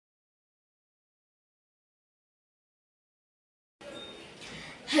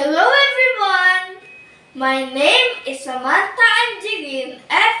Hello everyone! My name is Samantha Angeline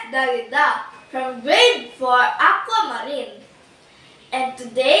F. Darida from grade 4 Aquamarine. And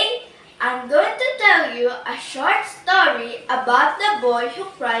today, I'm going to tell you a short story about the boy who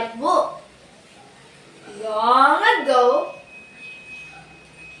cried wolf. Long ago,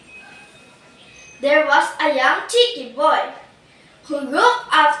 there was a young cheeky boy who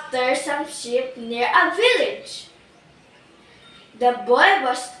looked after some sheep near a village. The boy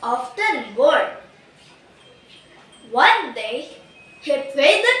was often bored. One day, he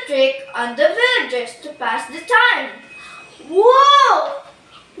played a trick on the villagers to pass the time. "Whoa!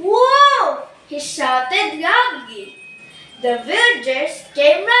 Whoa!" he shouted loudly. The villagers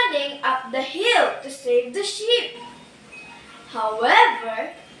came running up the hill to save the sheep.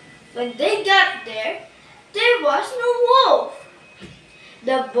 However, when they got there was no wolf.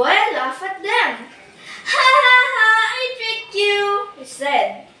 The boy laughed at them. "Ha ha ha! I tricked you," he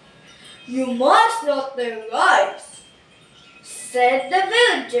said. "You must not tell lies," said the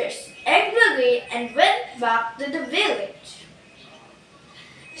villagers angrily and went back to the village.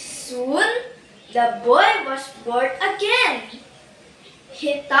 Soon, the boy was bored again.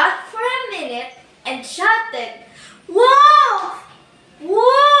 He thought for a minute and shouted, "Wolf!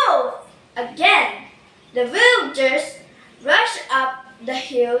 Wolf!" Again, the villagers rushed up the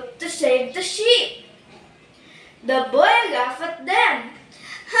hill to save the sheep. The boy laughed at them.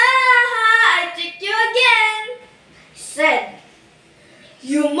 "Ha ha ha! I tricked you again," he said.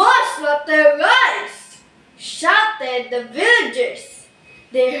 "You must not tell lies," shouted the villagers.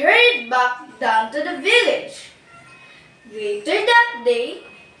 They hurried back down to the village. Later that day,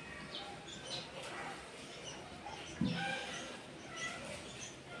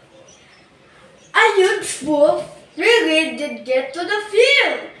 a huge wolf really did get to the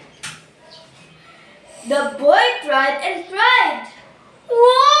field. The boy cried and cried,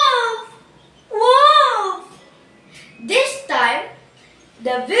 "Wolf! Wolf!" This time,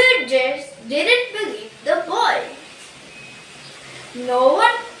 the villagers didn't believe the boy. No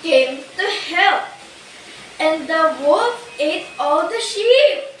one came to help, and the wolf ate all the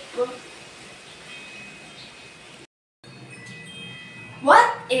sheep. What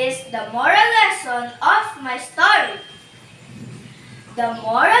is the moral lesson of my story? The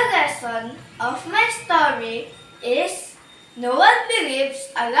moral lesson of my story is no one believes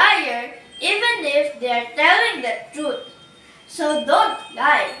a liar even if they are telling the truth. So don't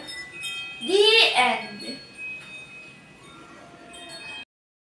lie. The end.